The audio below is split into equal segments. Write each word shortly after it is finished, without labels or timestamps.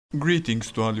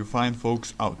Greetings to all you fine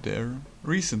folks out there.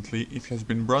 Recently, it has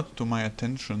been brought to my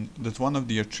attention that one of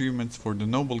the achievements for the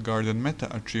Noblegarden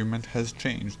meta achievement has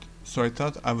changed, so I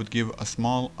thought I would give a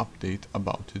small update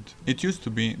about it. It used to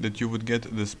be that you would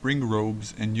get the spring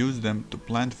robes and use them to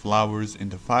plant flowers in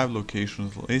the 5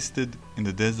 locations listed in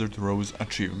the Desert Rose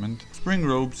achievement. Spring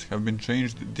robes have been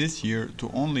changed this year to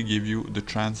only give you the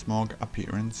transmog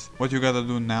appearance. What you gotta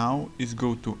do now is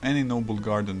go to any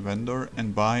Noblegarden vendor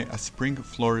and buy a spring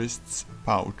florist's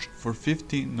pouch for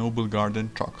 50 Noblegarden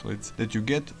chocolates that you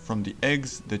get from the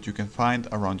eggs that you can find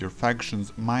around your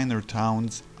faction's minor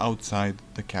towns outside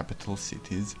the capital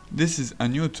cities. This is a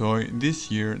new toy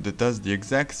this year that does the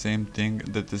exact same thing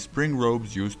that the spring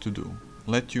robes used to do,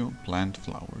 let you plant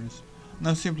flowers.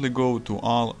 Now simply go to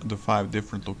all the 5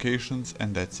 different locations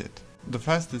and that's it. The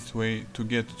fastest way to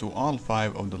get to all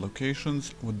 5 of the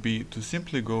locations would be to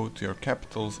simply go to your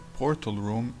capital's portal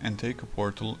room and take a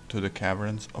portal to the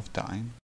Caverns of Time.